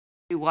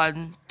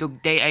everyone,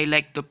 today I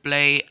like to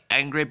play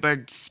Angry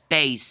Birds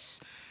Space.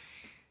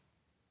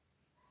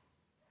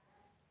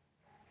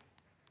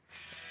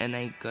 And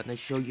I gonna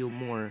show you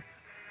more.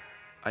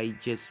 I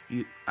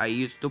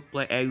used to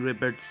play Angry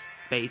Birds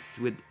Space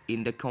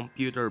in the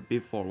computer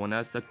before when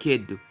I was a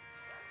kid.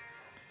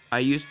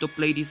 I used to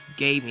play this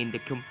game in the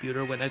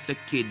computer when I was a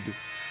kid.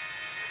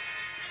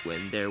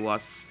 When there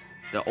was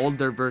the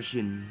older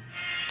version.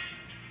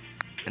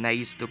 And I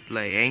used to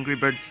play Angry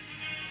Birds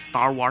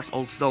Star Wars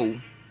also.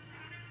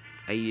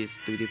 I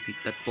used to defeat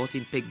that boss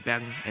in Big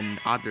Bang and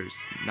others,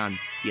 none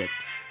yet.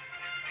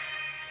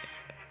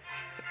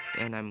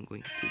 And I'm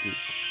going to do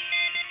this.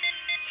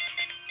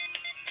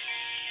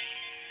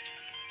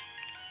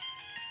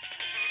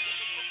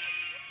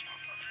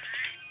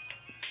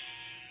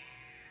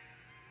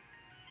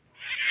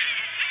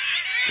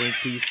 Going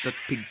to use that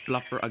pig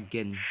bluffer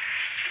again.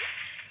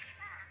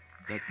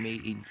 That may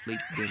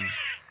inflate them.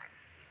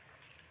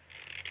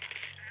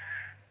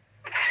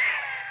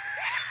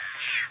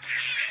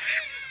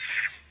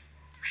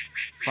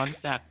 Fun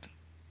fact.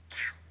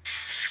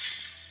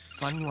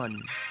 Fun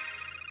one.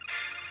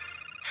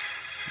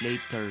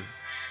 Later.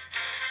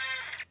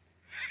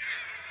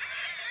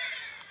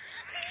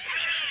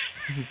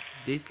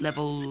 This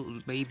level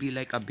may be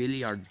like a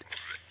billiard.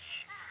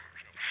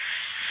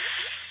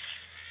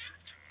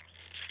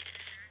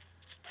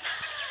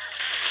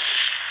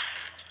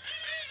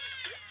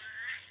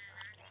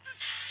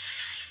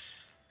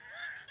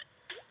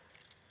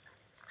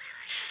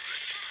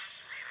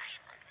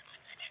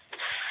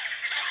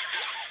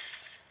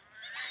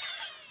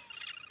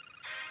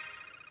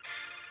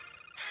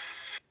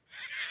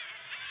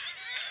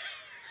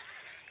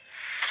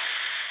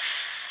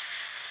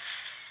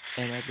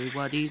 And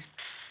everybody,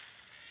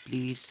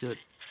 please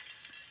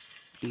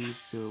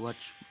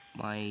watch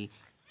my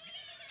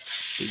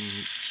thing.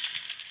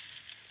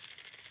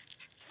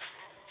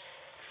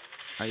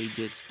 I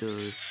just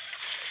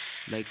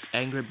like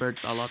Angry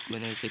Birds a lot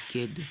when I was a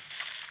kid.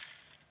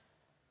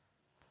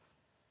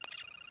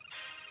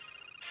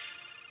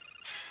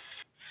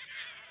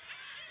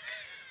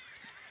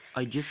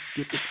 I just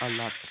skip it a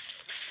lot.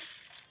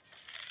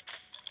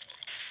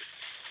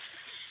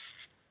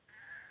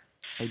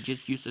 I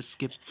just use a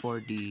skip for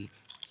the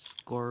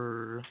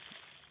score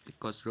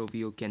because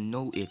Rovio can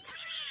know it.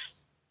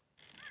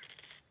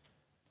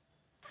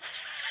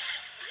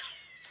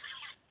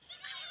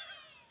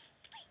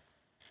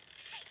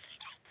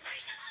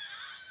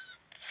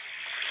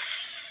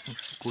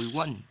 Cool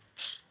one.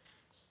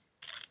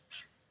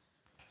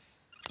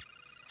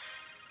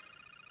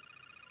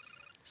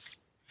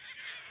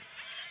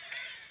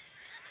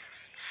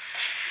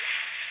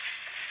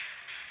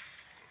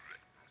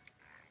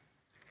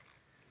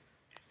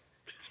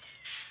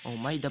 Oh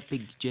my, the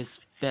pig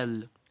just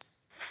fell.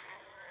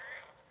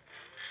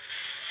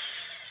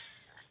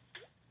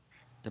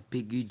 The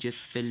piggy just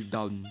fell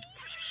down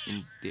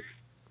in the...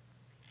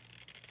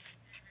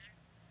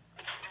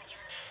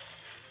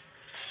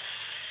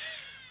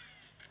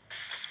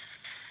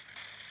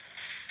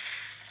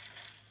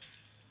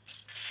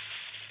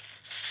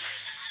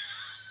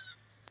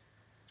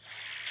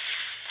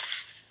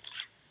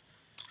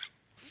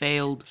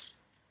 Failed.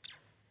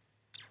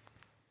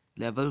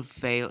 Level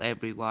fail,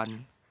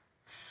 everyone.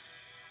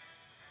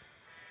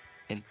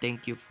 And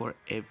thank you for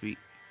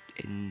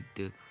and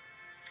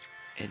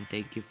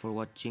thank you for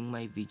watching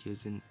my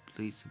videos, and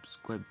please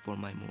subscribe for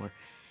my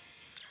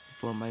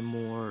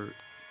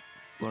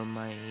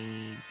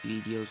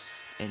videos,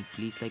 and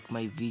please like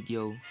my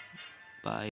video. Bye.